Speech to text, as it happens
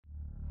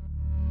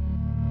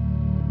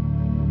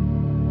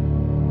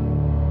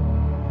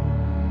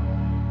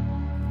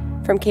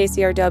From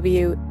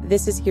KCRW,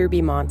 this is Here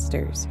Be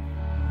Monsters.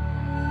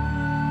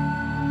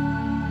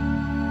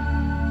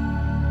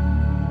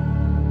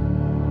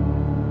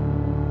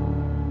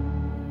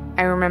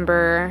 I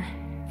remember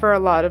for a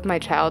lot of my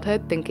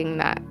childhood thinking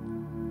that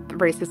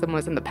racism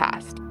was in the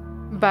past.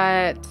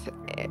 But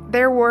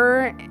there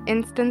were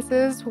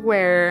instances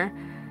where,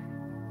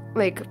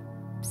 like,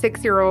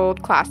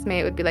 6-year-old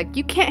classmate would be like,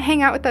 you can't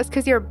hang out with us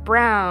because you're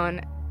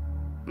brown.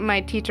 My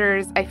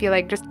teachers, I feel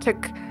like, just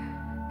took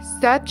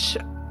such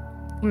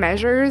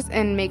measures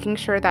in making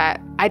sure that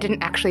I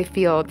didn't actually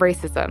feel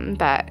racism,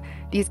 that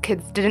these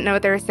kids didn't know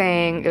what they were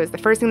saying. It was the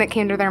first thing that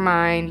came to their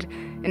mind,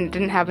 and it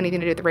didn't have anything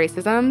to do with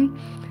racism.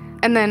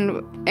 And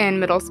then in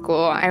middle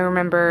school, I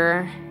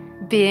remember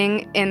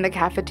being in the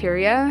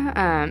cafeteria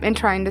and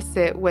trying to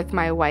sit with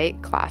my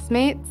white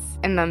classmates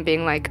and them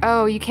being like,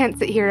 oh, you can't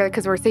sit here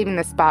because we're saving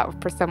this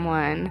spot for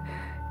someone.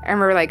 I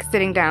remember like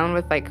sitting down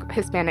with like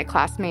Hispanic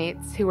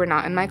classmates who were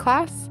not in my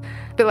class,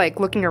 but like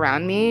looking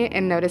around me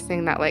and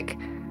noticing that like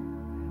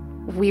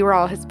we were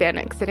all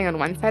Hispanic sitting on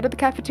one side of the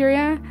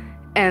cafeteria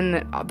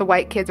and the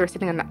white kids were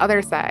sitting on the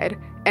other side.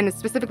 And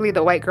specifically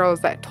the white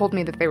girls that told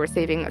me that they were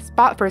saving a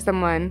spot for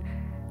someone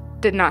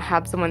did not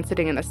have someone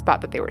sitting in the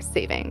spot that they were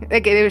saving.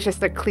 Like, it was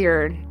just a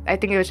clear, I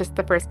think it was just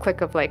the first click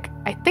of like,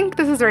 I think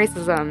this is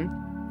racism.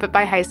 But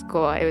by high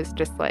school, it was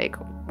just like,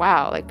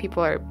 wow, like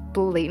people are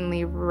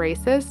blatantly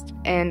racist.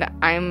 And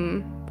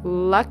I'm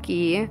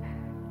lucky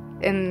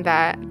in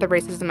that the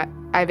racism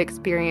I've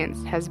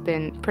experienced has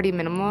been pretty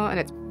minimal, and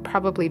it's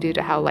probably due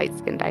to how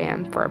light-skinned I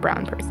am for a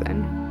brown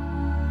person.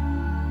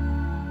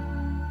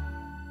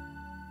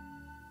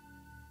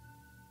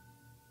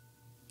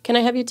 Can I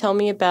have you tell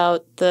me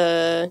about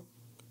the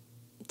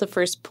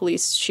first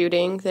police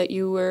shooting that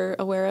you were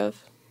aware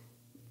of?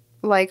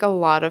 Like a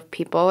lot of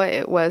people,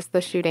 it was the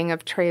shooting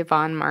of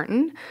Trayvon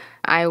Martin.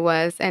 I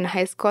was in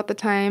high school at the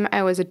time.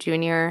 I was a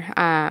junior,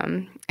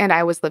 and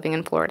I was living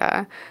in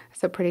Florida,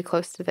 so pretty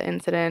close to the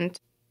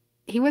incident.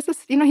 He was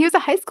a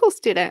high school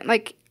student.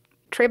 Like,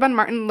 Trayvon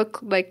Martin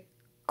looked like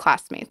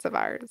classmates of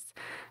ours.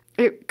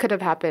 It could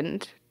have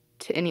happened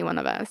to any one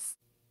of us.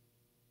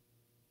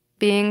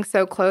 Being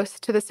so close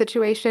to the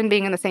situation,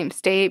 being in the same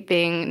state,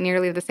 being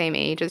nearly the same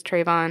age as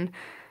Trayvon,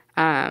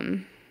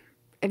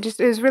 it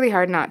was really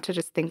hard not to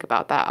just think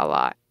about that a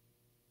lot.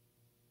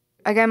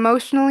 Like,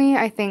 emotionally,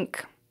 I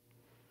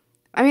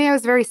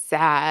was very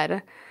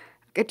sad.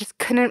 I just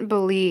couldn't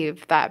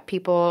believe that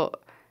people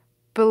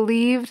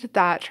believed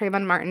that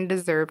Trayvon Martin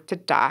deserved to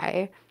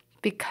die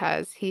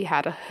because he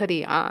had a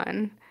hoodie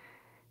on,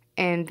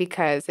 and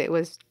because it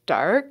was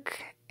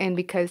dark, and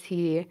because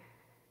he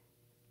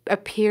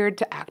appeared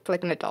to act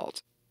like an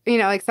adult.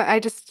 It's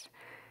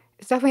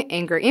definitely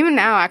anger. Even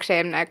now, actually,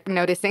 I'm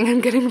noticing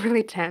I'm getting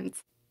really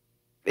tense.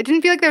 It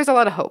didn't feel like there was a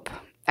lot of hope.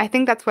 I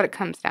think that's what it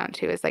comes down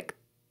to, is like,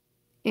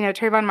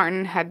 Trayvon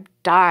Martin had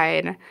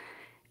died,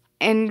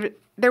 and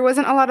there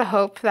wasn't a lot of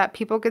hope that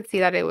people could see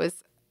that it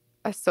was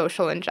a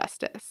social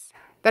injustice,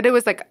 that it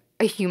was like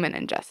a human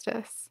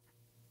injustice.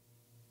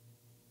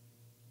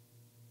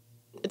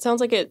 It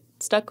sounds like it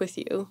stuck with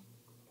you.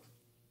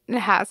 It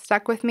has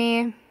stuck with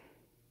me.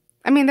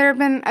 I mean, there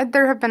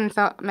have been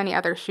so many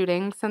other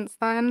shootings since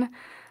then,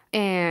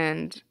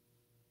 and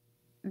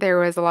there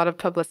was a lot of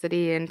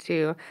publicity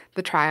into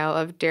the trial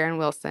of Darren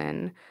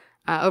Wilson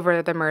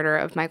over the murder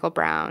of Michael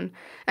Brown.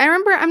 And I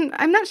remember,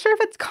 I'm not sure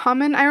if it's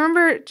common. I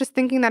remember just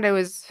thinking that it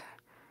was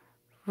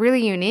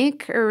really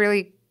unique or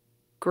really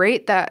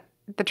great that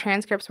the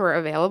transcripts were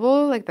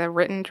available, like the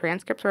written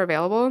transcripts were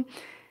available,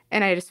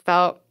 and I just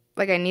felt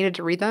like I needed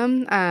to read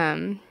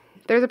them.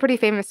 There's a pretty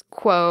famous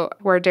quote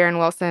where Darren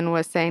Wilson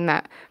was saying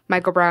that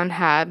Michael Brown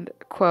had,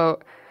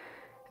 quote,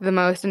 the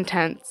most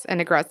intense and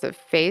aggressive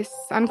face,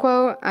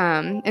 unquote,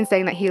 and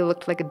saying that he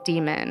looked like a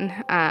demon.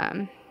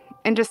 And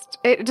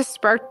it just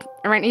sparked,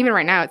 even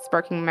right now, it's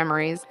sparking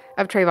memories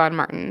of Trayvon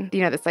Martin.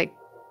 That's like,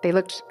 they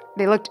looked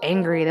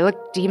angry, they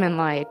looked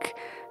demon-like.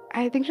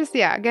 I think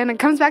again, it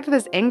comes back to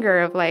this anger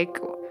of like,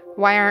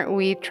 why aren't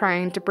we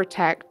trying to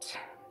protect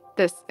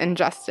this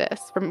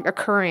injustice from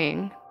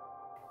occurring?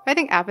 I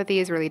think apathy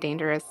is really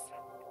dangerous.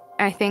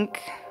 And I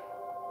think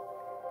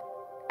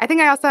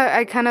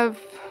I kind of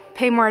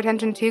pay more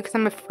attention too, because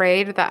I'm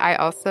afraid that I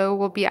also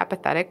will be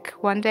apathetic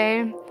one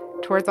day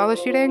towards all the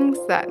shootings,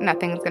 that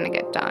nothing's going to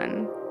get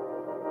done.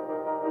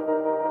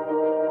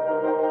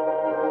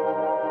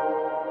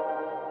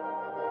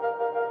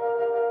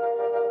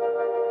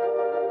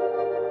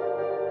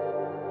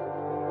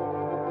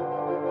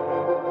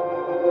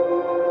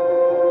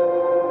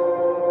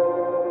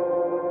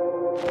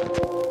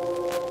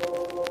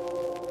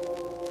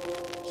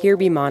 Here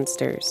Be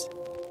Monsters,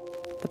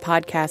 the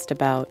podcast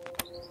about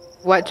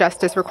what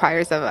justice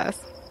requires of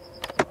us.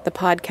 The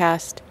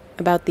podcast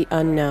about the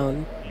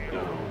unknown.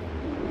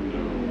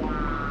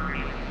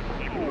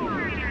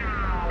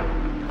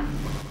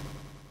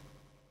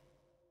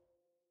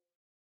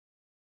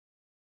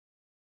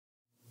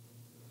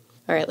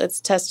 All right,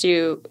 let's test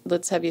you.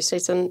 Let's have you say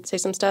some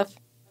stuff.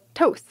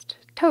 Toast.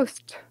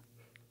 Toast.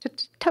 I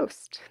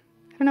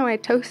don't know why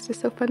toast is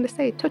so fun to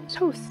say.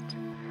 Toast.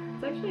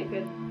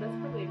 That's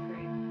probably a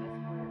great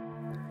test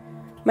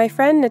for. My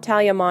friend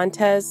Natalia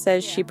Montez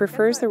says she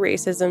prefers the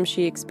racism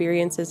she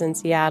experiences in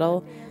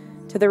Seattle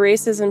to the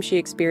racism she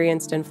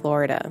experienced in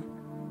Florida.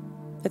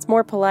 It's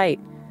more polite,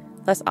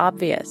 less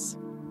obvious.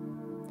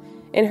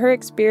 In her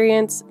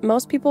experience,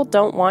 most people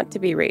don't want to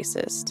be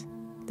racist.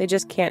 They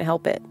just can't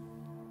help it.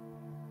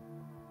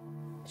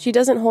 She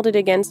doesn't hold it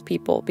against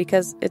people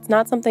because it's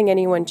not something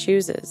anyone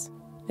chooses.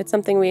 It's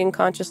something we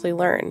unconsciously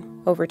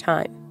learn over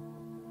time.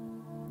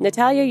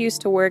 Natalia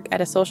used to work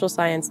at a social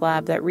science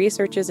lab that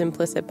researches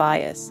implicit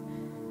bias,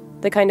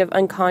 the kind of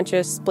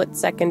unconscious,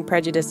 split-second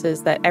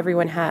prejudices that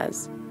everyone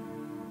has.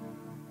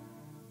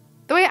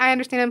 The way I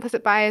understand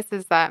implicit bias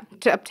is that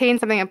to obtain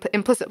something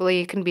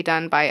implicitly can be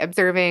done by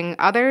observing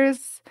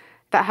others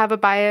that have a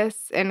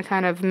bias and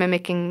kind of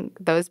mimicking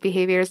those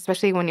behaviors,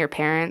 especially when your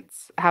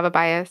parents have a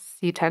bias.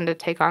 You tend to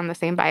take on the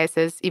same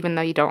biases even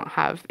though you don't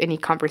have any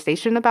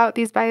conversation about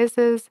these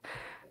biases.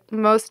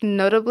 Most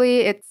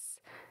notably, it's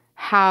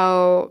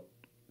how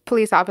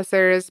police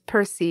officers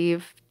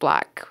perceive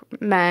Black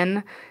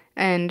men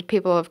and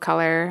people of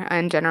color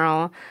in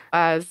general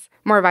as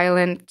more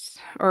violent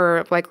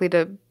or likely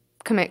to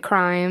commit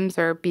crimes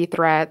or be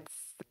threats.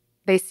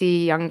 They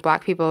see young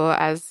Black people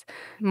as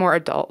more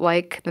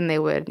adult-like than they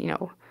would,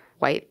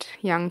 white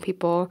young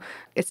people.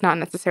 It's not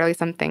necessarily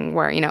something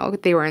where,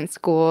 they were in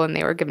school and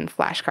they were given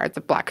flashcards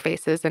of Black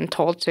faces and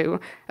told to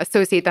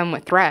associate them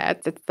with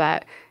threats. It's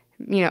that,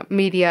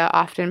 media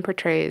often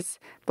portrays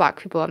Black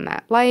people in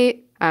that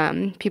light.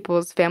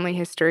 People's family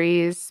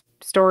histories,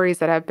 stories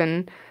that have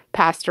been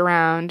passed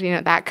around,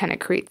 that kind of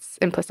creates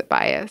implicit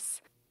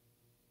bias.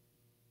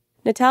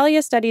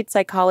 Natalia studied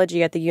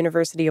psychology at the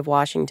University of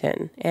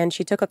Washington, and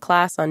she took a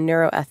class on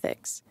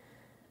neuroethics.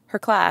 Her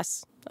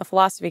class, a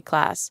philosophy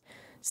class,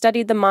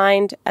 studied the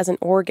mind as an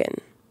organ.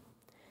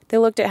 They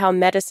looked at how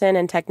medicine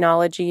and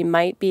technology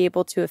might be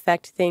able to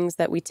affect things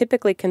that we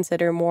typically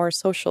consider more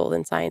social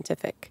than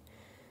scientific.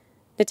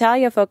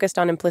 Natalia focused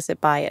on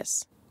implicit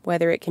bias,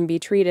 whether it can be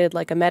treated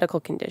like a medical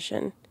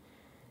condition.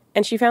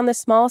 And she found this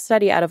small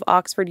study out of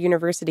Oxford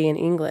University in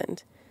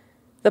England.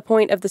 The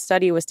point of the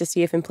study was to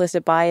see if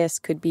implicit bias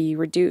could be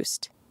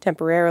reduced,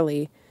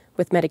 temporarily,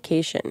 with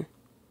medication.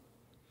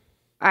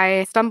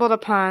 I stumbled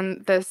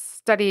upon this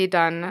study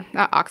done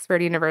at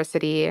Oxford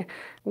University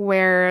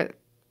where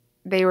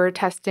they were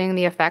testing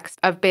the effects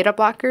of beta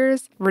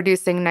blockers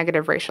reducing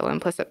negative racial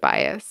implicit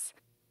bias.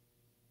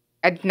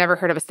 I'd never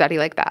heard of a study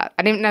like that.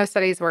 I didn't know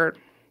studies were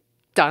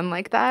done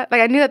like that.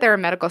 I knew that there were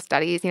medical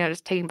studies,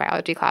 just taking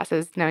biology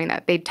classes, knowing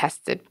that they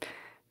tested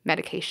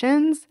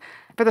medications.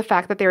 But the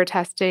fact that they were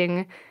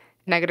testing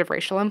negative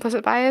racial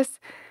implicit bias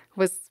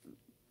was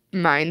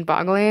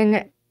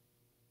mind-boggling.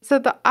 So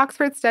the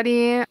Oxford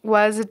study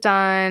was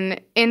done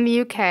in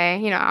the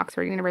UK,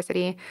 Oxford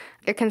University.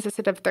 It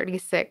consisted of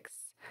 36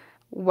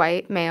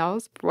 white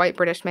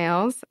British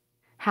males,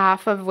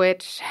 half of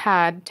which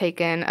had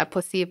taken a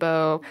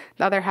placebo.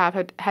 The other half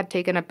had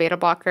taken a beta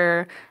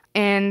blocker.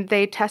 And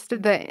they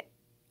tested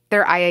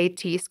their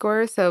IAT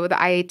score. So the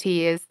IAT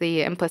is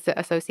the implicit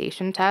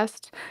association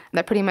test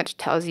that pretty much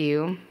tells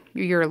you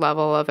your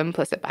level of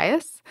implicit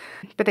bias.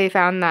 But they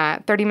found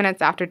that 30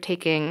 minutes after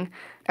taking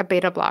a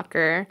beta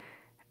blocker,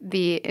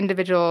 the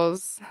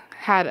individuals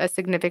had a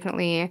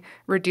significantly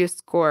reduced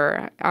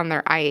score on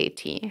their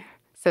IAT.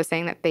 So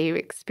saying that they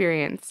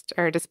experienced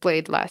or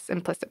displayed less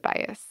implicit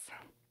bias.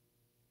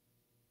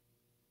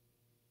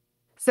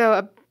 So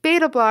a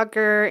beta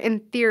blocker,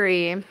 in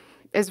theory,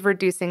 is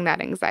reducing that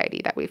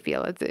anxiety that we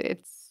feel.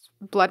 It's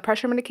blood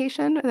pressure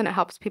medication, and then it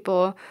helps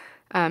people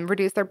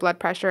reduce their blood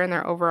pressure and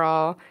their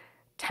overall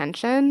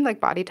tension, like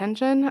body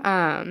tension.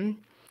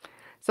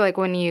 So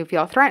when you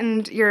feel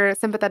threatened, your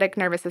sympathetic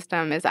nervous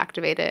system is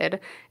activated,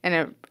 and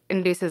it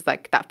induces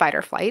that fight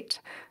or flight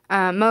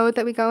mode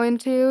that we go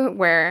into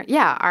where,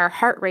 our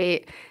heart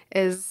rate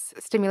is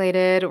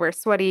stimulated, we're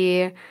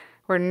sweaty,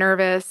 we're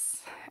nervous.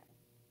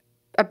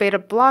 A beta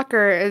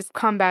blocker is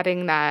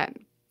combating that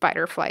fight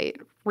or flight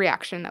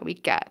reaction that we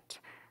get.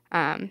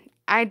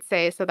 I'd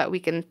say so that we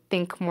can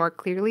think more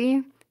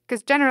clearly,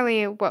 because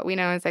generally what we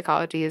know in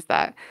psychology is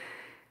that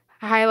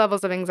high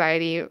levels of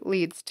anxiety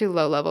leads to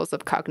low levels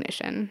of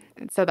cognition,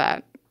 so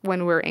that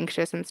when we're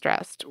anxious and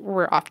stressed,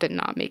 we're often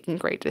not making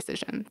great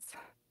decisions.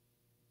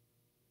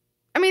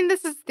 I mean,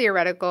 this is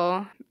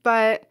theoretical,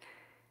 but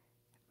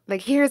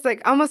here's a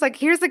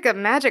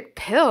magic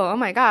pill. Oh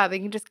my God, you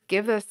can just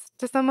give this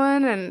to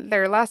someone and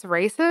they're less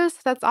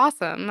racist. That's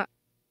awesome.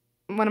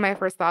 One of my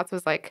first thoughts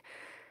was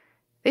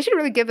they should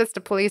really give this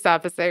to police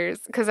officers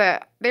because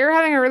they were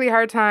having a really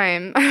hard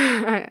time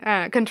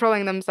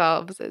controlling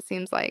themselves, it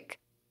seems like.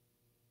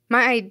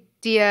 My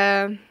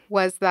idea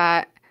was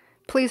that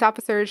police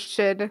officers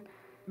should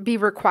be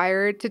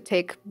required to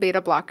take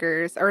beta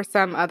blockers or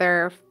some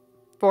other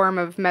form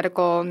of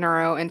medical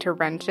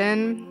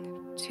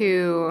neurointervention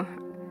to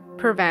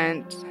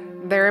prevent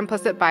their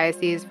implicit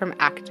biases from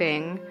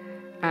acting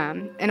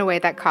in a way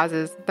that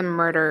causes the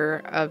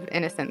murder of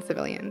innocent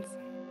civilians.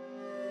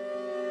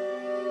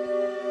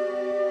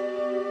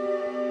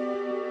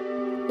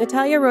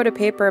 Natalia wrote a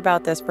paper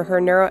about this for her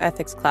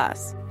neuroethics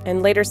class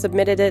and later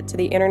submitted it to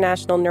the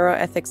International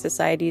Neuroethics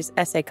Society's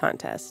essay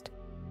contest.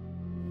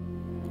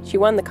 She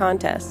won the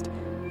contest,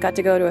 got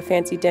to go to a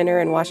fancy dinner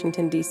in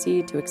Washington,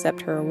 D.C. to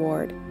accept her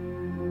award.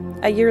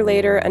 A year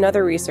later,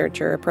 another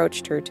researcher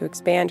approached her to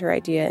expand her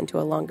idea into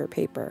a longer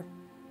paper.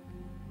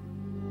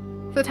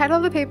 The title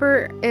of the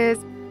paper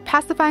is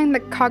Pacifying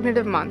the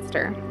Cognitive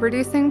Monster,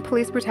 Reducing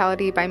Police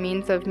Brutality by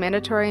Means of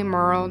Mandatory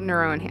Moral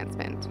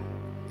Neuroenhancement.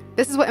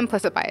 This is what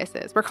implicit bias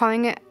is. We're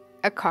calling it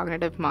a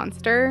cognitive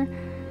monster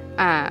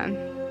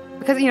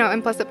because,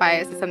 implicit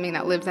bias is something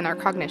that lives in our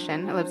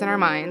cognition, it lives in our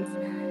minds.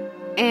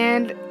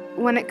 And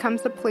when it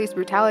comes to police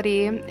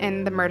brutality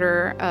and the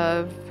murder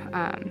of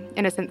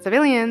innocent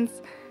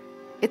civilians,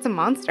 it's a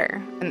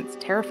monster and it's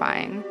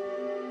terrifying.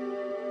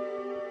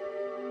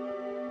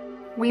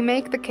 We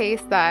make the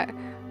case that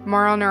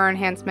moral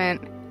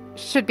neuroenhancement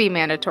should be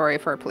mandatory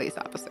for police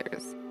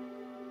officers.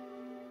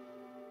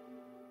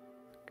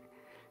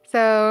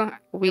 So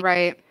we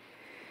write,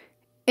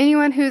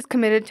 anyone who's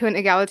committed to an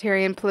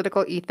egalitarian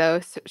political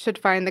ethos should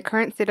find the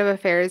current state of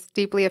affairs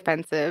deeply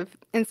offensive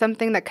and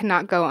something that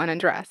cannot go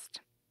unaddressed.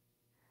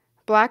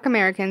 Black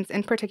Americans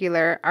in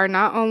particular are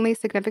not only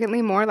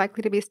significantly more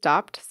likely to be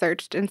stopped,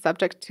 searched, and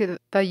subject to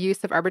the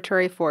use of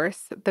arbitrary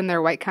force than their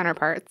white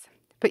counterparts,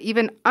 but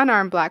even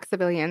unarmed Black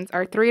civilians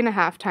are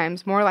 3.5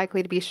 times more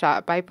likely to be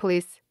shot by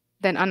police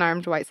than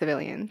unarmed white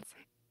civilians.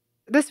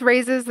 This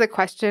raises the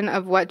question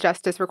of what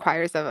justice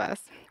requires of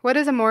us. What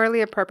is a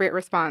morally appropriate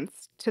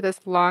response to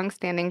this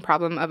long-standing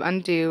problem of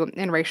undue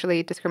and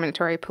racially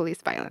discriminatory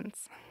police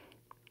violence?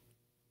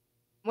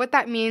 What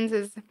that means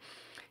is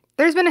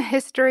there's been a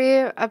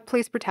history of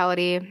police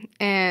brutality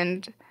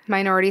and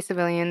minority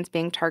civilians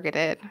being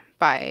targeted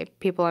by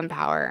people in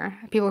power,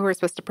 people who are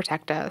supposed to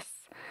protect us.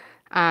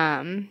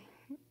 Oftentimes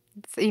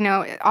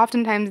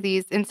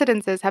these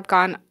incidences have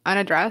gone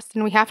unaddressed,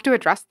 and we have to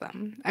address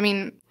them. I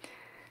mean,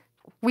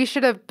 we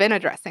should have been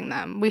addressing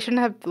them. We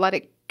shouldn't have let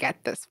it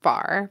get this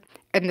far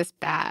and this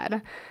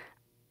bad.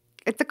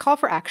 It's a call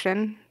for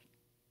action.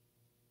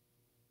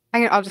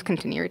 I'll just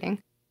continue reading.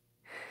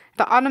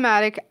 The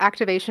automatic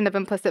activation of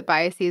implicit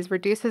biases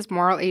reduces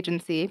moral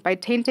agency by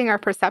tainting our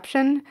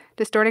perception,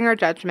 distorting our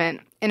judgment,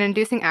 and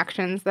inducing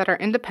actions that are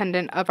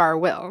independent of our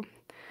will.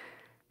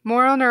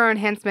 Moral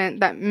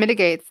neuroenhancement that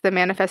mitigates the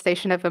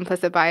manifestation of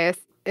implicit bias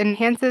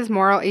enhances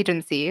moral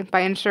agency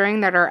by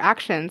ensuring that our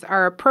actions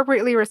are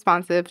appropriately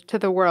responsive to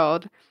the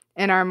world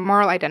and our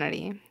moral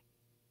identity.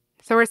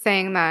 So we're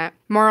saying that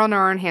moral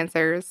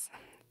neuroenhancers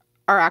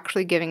are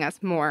actually giving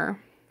us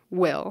more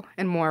will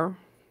and more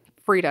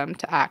freedom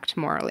to act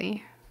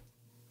morally.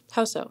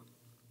 How so?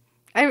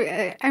 I'm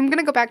going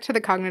to go back to the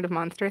cognitive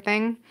monster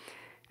thing.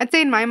 I'd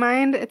say in my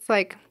mind, it's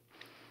like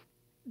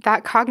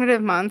that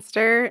cognitive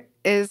monster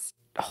is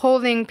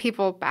holding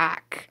people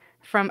back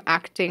from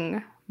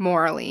acting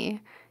morally.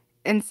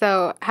 And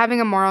so having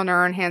a moral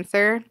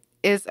neuroenhancer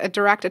is a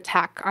direct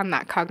attack on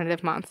that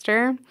cognitive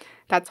monster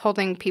that's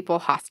holding people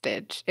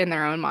hostage in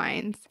their own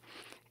minds.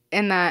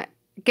 And that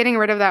getting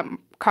rid of that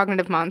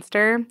cognitive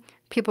monster,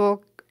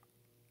 people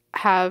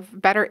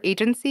have better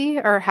agency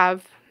or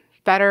have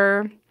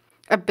better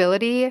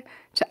ability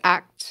to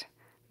act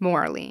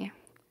morally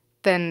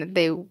than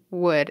they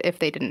would if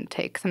they didn't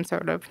take some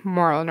sort of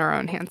moral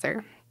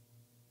neuroenhancer.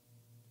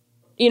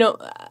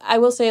 I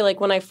will say,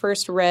 when I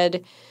first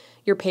read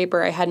your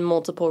paper, I had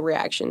multiple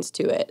reactions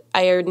to it.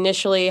 I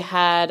initially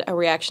had a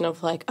reaction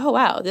of oh,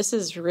 wow, this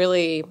is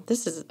a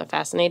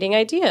fascinating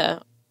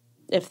idea.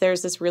 If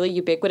there's this really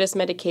ubiquitous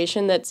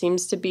medication that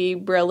seems to be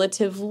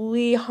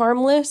relatively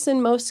harmless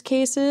in most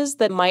cases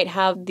that might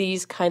have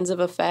these kinds of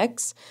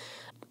effects,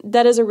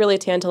 that is a really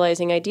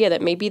tantalizing idea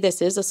that maybe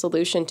this is a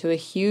solution to a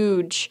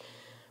huge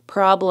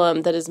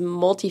problem that is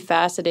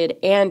multifaceted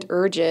and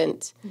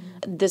urgent.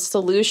 Mm-hmm. This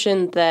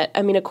solution that,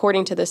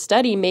 according to the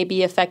study, may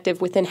be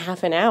effective within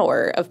half an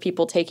hour of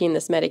people taking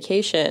this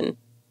medication.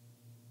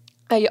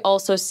 I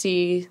also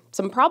see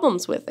some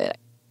problems with it.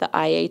 The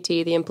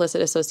IAT, the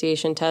implicit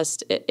association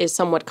test, is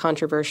somewhat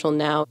controversial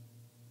now.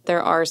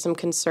 There are some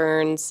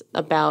concerns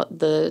about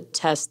the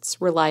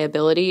test's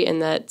reliability in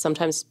that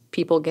sometimes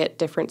people get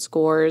different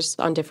scores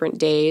on different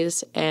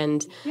days.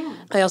 And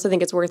I also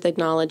think it's worth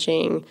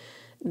acknowledging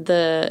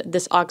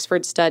this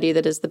Oxford study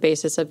that is the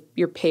basis of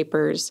your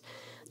papers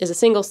is a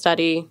single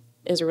study,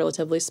 is a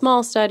relatively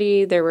small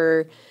study. There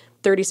were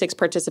 36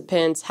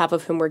 participants, half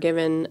of whom were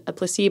given a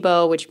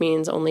placebo, which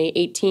means only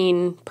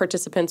 18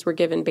 participants were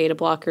given beta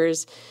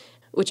blockers,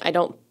 which I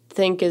don't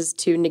think is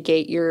to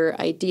negate your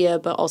idea,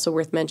 but also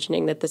worth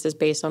mentioning that this is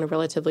based on a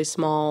relatively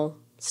small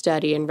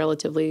study and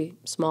relatively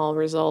small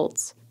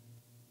results.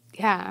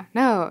 Yeah,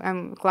 no,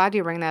 I'm glad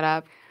you bring that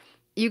up.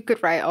 You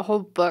could write a whole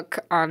book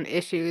on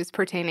issues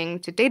pertaining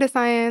to data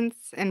science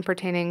and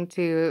pertaining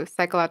to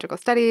psychological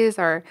studies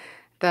or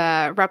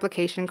the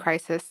replication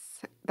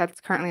crisis that's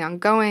currently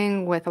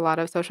ongoing with a lot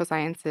of social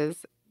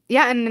sciences.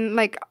 Yeah, and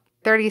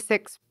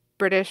 36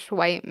 British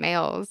white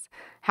males,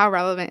 how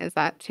relevant is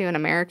that to an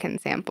American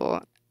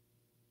sample?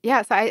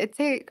 Yeah, so I'd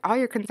say all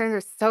your concerns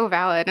are so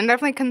valid, and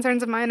definitely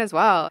concerns of mine as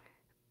well.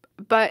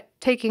 But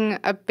taking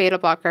a beta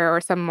blocker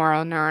or some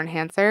moral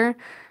neuroenhancer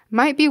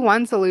might be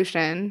one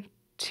solution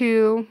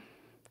to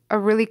a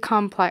really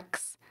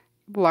complex,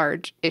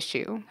 large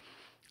issue.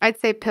 I'd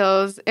say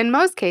pills, in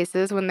most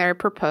cases, when they're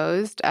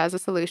proposed as a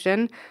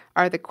solution,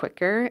 are the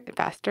quicker,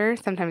 faster,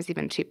 sometimes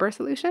even cheaper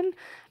solution.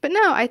 But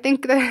no, I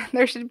think that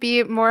there should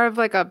be more of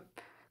like a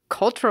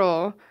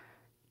cultural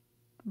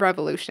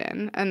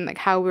revolution and like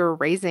how we're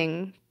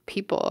raising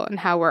people and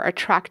how we're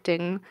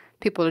attracting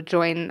people to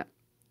join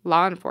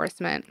law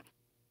enforcement.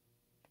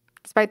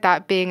 Despite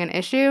that being an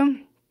issue,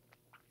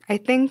 I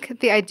think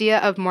the idea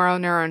of moral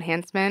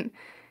neuroenhancement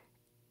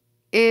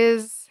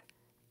is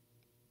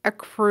a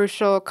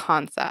crucial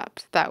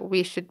concept that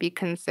we should be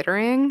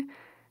considering,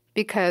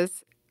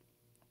 because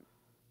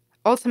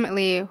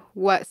ultimately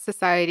what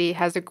society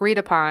has agreed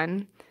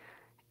upon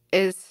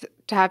is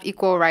to have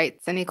equal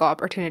rights and equal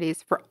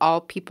opportunities for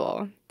all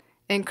people.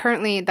 And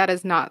currently, that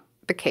is not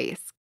the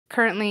case.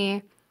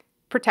 Currently,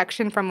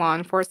 protection from law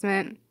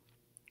enforcement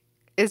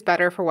is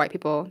better for white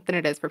people than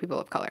it is for people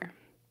of color.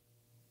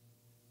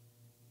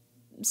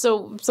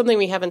 So something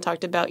we haven't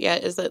talked about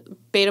yet is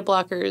that beta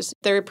blockers,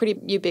 they're a pretty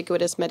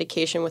ubiquitous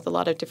medication with a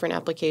lot of different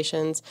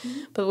applications.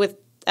 Mm-hmm. But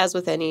as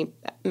with any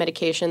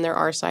medication, there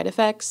are side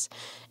effects,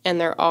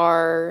 and there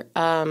are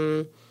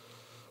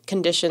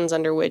conditions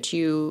under which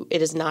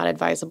it is not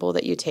advisable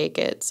that you take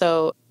it.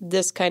 So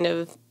this kind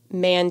of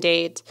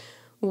mandate,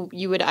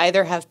 you would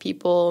either have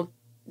people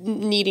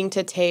needing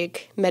to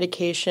take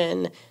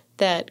medication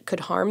that could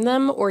harm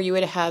them, or you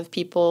would have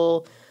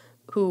people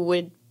who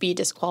would be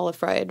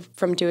disqualified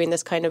from doing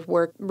this kind of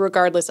work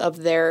regardless of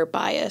their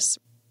bias.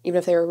 Even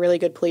if they were a really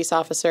good police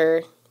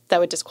officer, that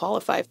would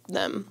disqualify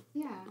them.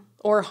 Yeah.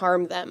 Or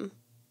harm them.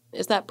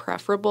 Is that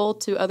preferable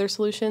to other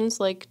solutions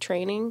like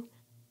training?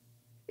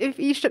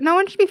 No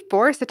one should be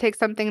forced to take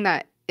something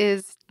that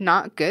is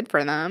not good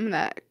for them,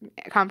 that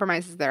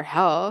compromises their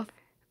health.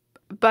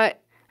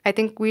 But I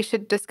think we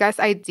should discuss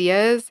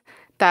ideas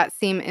that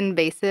seem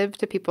invasive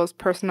to people's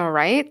personal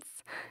rights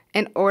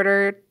in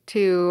order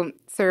to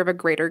serve a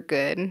greater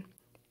good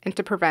and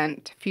to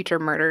prevent future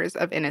murders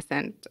of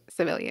innocent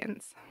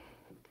civilians.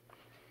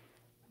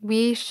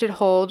 We should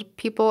hold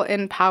people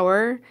in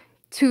power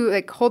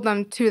to hold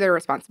them to their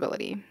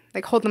responsibility,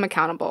 hold them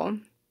accountable.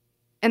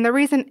 And the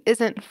reason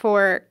isn't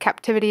for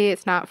captivity,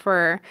 it's not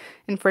for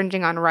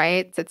infringing on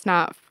rights, it's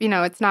not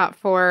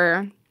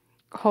for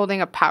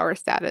holding a power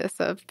status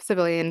of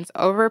civilians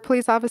over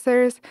police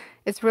officers.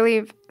 It's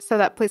really so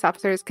that police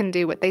officers can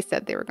do what they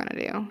said they were going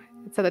to do,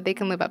 so that they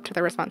can live up to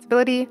their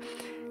responsibility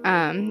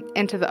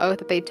and to the oath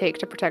that they take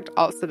to protect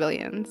all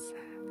civilians,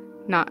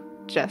 not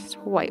just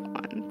white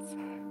ones.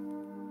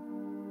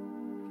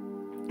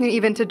 And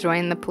even to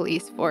join the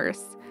police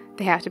force,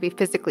 they have to be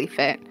physically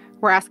fit.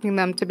 We're asking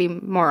them to be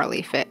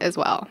morally fit as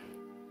well.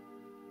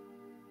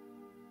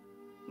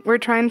 We're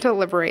trying to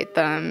liberate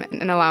them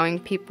and allowing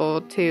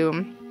people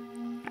to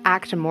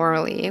act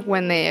morally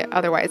when they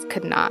otherwise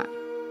could not.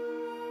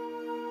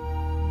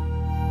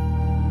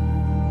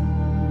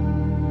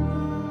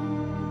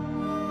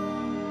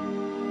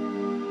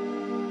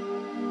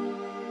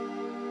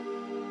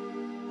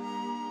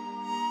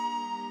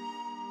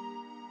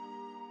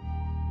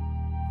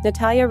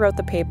 Natalia wrote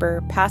the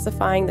paper,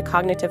 Pacifying the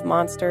Cognitive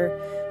Monster,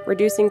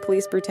 Reducing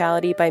Police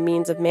Brutality by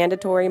Means of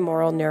Mandatory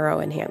Moral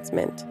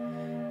Neuroenhancement.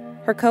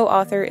 Her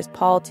co-author is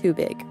Paul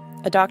Tubig,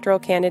 a doctoral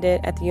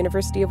candidate at the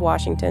University of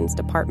Washington's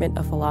Department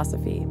of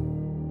Philosophy.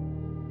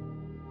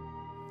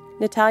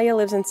 Natalia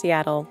lives in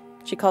Seattle.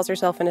 She calls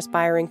herself an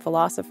aspiring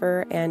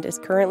philosopher and is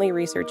currently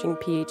researching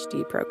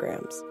PhD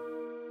programs.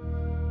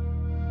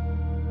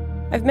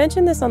 I've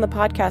mentioned this on the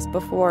podcast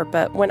before,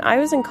 but when I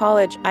was in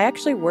college, I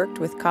actually worked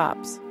with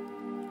cops.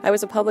 I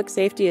was a public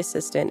safety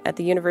assistant at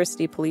the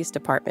University Police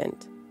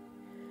Department.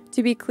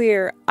 To be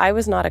clear, I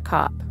was not a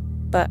cop,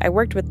 but I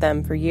worked with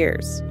them for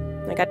years.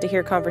 I got to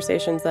hear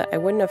conversations that I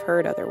wouldn't have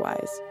heard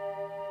otherwise.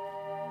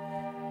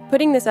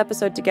 Putting this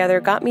episode together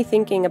got me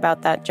thinking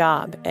about that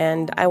job,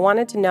 and I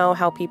wanted to know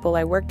how people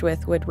I worked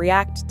with would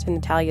react to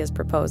Natalia's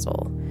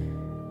proposal.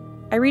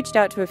 I reached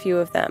out to a few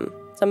of them,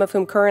 some of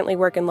whom currently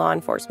work in law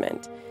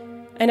enforcement.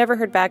 I never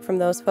heard back from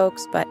those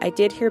folks, but I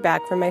did hear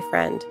back from my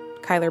friend,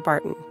 Kyler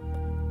Barton.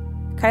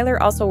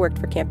 Kyler also worked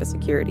for campus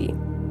security.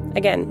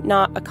 Again,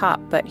 not a cop,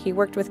 but he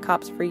worked with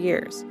cops for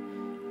years.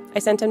 I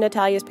sent him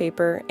Natalia's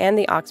paper and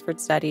the Oxford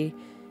study,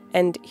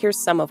 and here's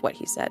some of what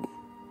he said.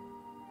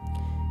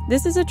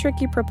 This is a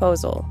tricky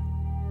proposal.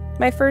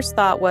 My first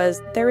thought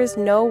was there is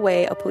no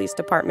way a police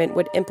department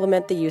would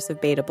implement the use of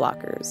beta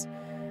blockers.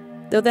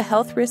 Though the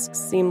health risks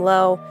seem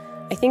low,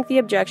 I think the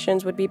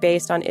objections would be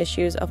based on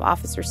issues of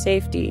officer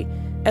safety,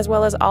 as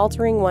well as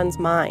altering one's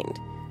mind.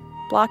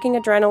 Blocking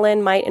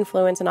adrenaline might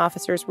influence an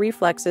officer's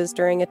reflexes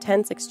during a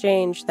tense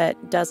exchange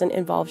that doesn't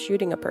involve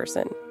shooting a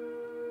person.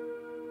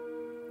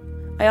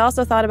 I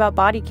also thought about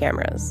body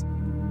cameras.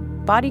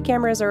 Body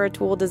cameras are a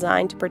tool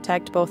designed to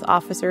protect both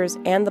officers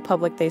and the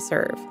public they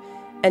serve,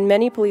 and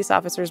many police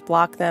officers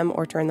block them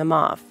or turn them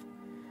off.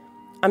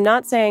 I'm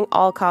not saying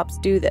all cops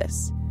do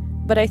this,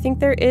 but I think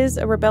there is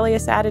a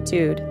rebellious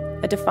attitude,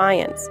 a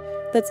defiance,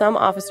 that some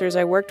officers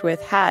I worked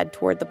with had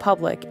toward the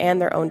public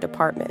and their own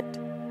department.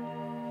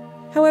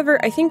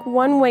 However, I think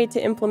one way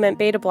to implement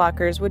beta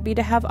blockers would be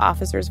to have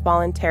officers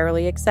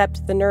voluntarily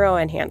accept the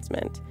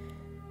neuroenhancement.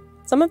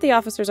 Some of the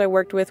officers I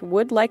worked with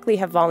would likely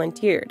have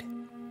volunteered.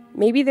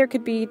 Maybe there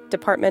could be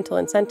departmental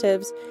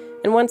incentives,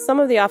 and once some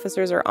of the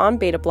officers are on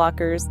beta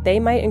blockers, they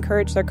might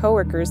encourage their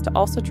coworkers to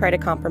also try to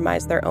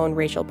compromise their own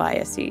racial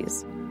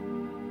biases.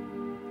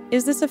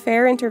 Is this a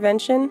fair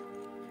intervention?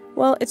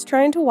 Well, it's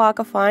trying to walk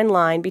a fine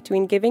line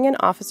between giving an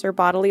officer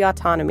bodily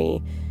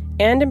autonomy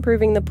and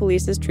improving the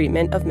police's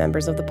treatment of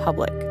members of the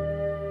public.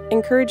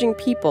 Encouraging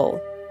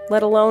people,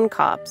 let alone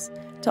cops,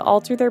 to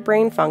alter their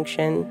brain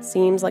function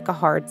seems like a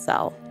hard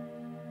sell.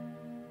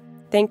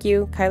 Thank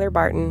you, Kyler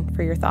Barton,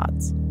 for your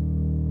thoughts.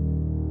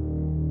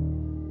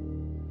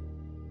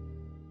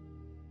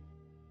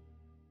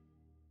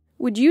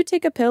 Would you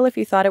take a pill if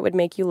you thought it would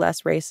make you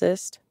less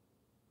racist?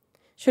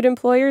 Should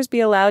employers be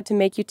allowed to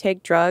make you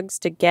take drugs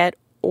to get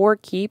or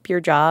keep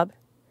your job?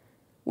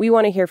 We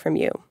want to hear from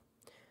you.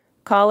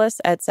 Call us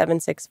at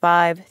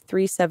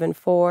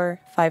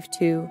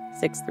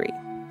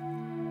 765-374-5263.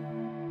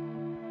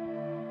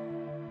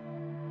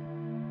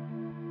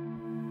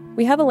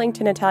 We have a link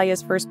to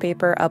Natalia's first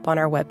paper up on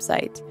our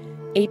website,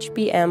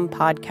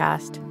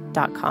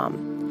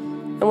 HBMpodcast.com.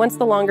 And once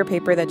the longer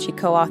paper that she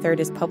co-authored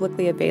is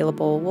publicly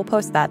available, we'll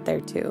post that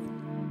there too.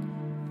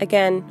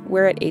 Again,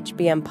 we're at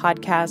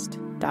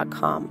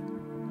HBMpodcast.com.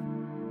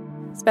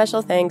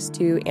 Special thanks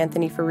to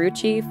Anthony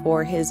Ferrucci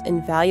for his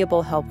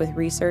invaluable help with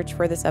research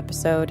for this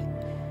episode.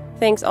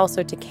 Thanks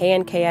also to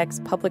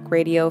KNKX Public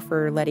Radio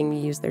for letting me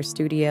use their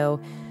studio,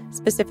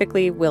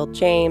 specifically Will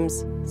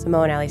James,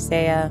 Simone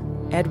Alicea,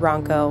 Ed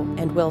Ronco,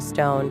 and Will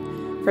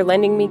Stone for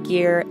lending me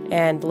gear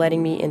and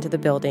letting me into the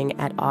building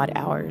at odd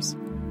hours.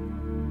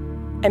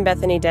 I'm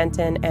Bethany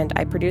Denton, and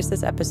I produced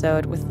this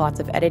episode with lots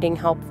of editing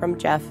help from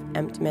Jeff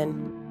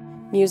Emptman.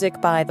 Music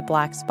by The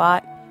Black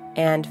Spot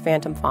and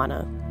Phantom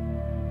Fauna.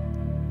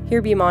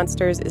 Here Be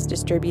Monsters is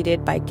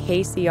distributed by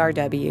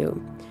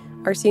KCRW.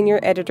 Our senior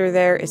editor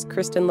there is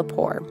Kristen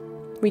Lepore.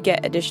 We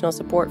get additional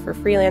support for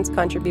freelance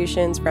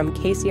contributions from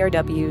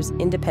KCRW's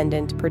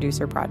Independent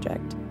Producer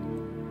Project.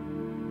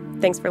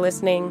 Thanks for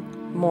listening.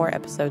 More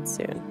episodes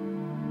soon.